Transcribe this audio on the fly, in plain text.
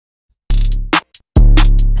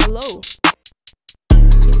Hello.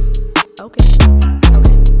 Yeah. Okay.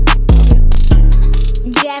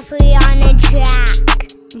 Jeffrey on the track.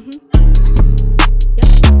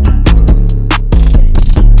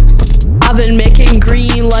 I've been making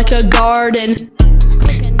green like a garden,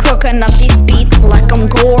 Cooking up these beats like I'm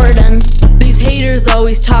Gordon. These haters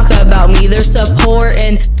always talk about me, they're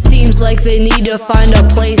supporting. Seems like they need to find a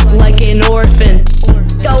place like an orphan.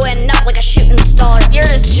 Going up like a shooting star. You're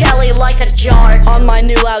just jelly like a jar. On my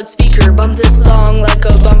new loudspeaker, bump this song like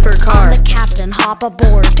a bumper car. I'm the captain, hop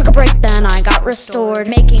aboard. Took a break, then I got restored.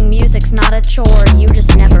 Making music's not a chore, you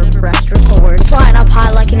just never pressed record. Flying up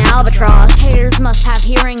high like an albatross. Haters must have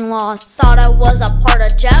hearing loss. Thought I was a part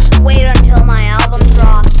of Jeff. Wait until my album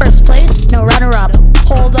drops. First place, no runner-up.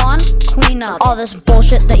 Hold on, clean up all this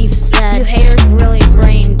bullshit that you've said. You haters really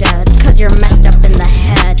brain dead, cause you're messed up in the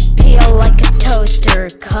head. Peel like a toaster,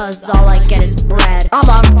 cause all I get is bread. I'm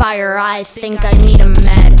on fire, I think I need a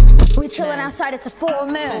med. We chillin' outside, it's a full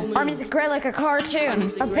moon. Our music great like a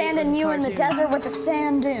cartoon. Abandon you in the desert with the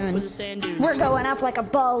sand dunes. We're going up like a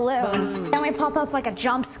balloon. And we pop up like a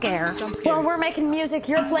jump scare. While we're making music,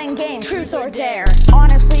 you're playing games. Truth or dare.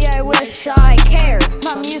 Honestly, I wish I cared.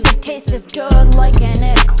 My music taste is good like an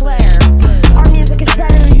eclair. Our music is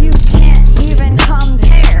better, you can't even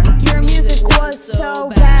compare. Your music was so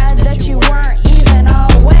bad that you weren't even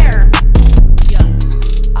aware.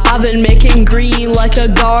 I've been making green like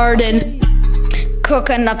a garden,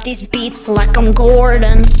 Cooking up these beats like I'm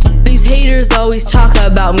Gordon. These haters always talk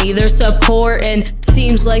about me, they're supporting.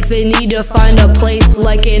 Seems like they need to find a place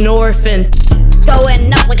like an orphan.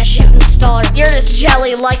 Going up like a shooting star. You're just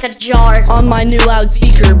jelly like a jar. On my new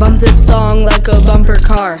loudspeaker, bump this song like a bumper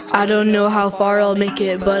car. I don't know how far I'll make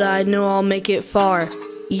it, but I know I'll make it far.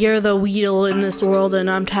 You're the Weedle in this world and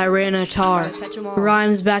I'm Tyranitar.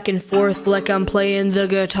 Rhymes back and forth like I'm playing the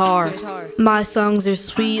guitar. My songs are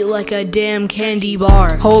sweet like a damn candy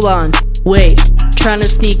bar. Hold on, wait, trying to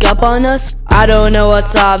sneak up on us? I don't know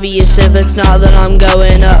what's obvious, if it's not then I'm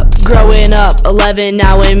going up. Growing up, 11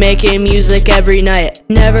 now and making music every night.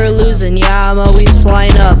 Never losing, yeah I'm always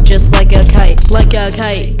flying up just like a kite. Like a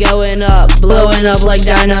kite, going up, blowing up like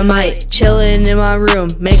dynamite. Chilling in my room,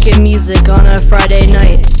 making music on a Friday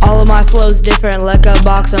night. All of my flows different like a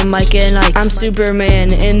box of Mike and Ike. I'm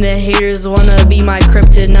Superman and the haters wanna be my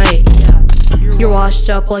kryptonite. You're washed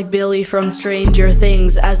up like Billy from Stranger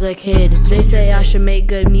Things as a kid. They say I should make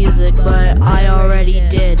good music, but I already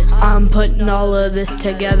did. I'm putting all of this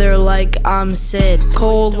together like I'm Sid.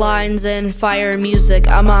 Cold lines and fire music,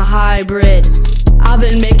 I'm a hybrid. I've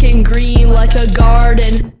been making green like a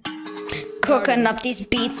garden, Cooking up these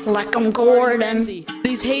beats like I'm Gordon.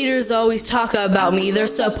 These haters always talk about me, they're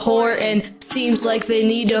supporting. Seems like they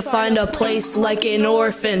need to find a place like an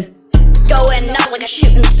orphan. Going up like a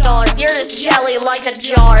shooting star. You're just jelly like a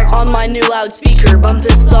jar. On my new loudspeaker, bump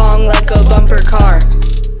this song like a bumper car.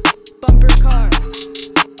 Bumper car.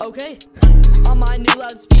 Okay. On my new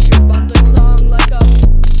loudspeaker, bump this song like a...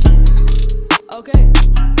 Okay.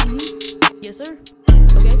 Yes sir.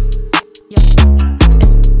 Okay. Yeah.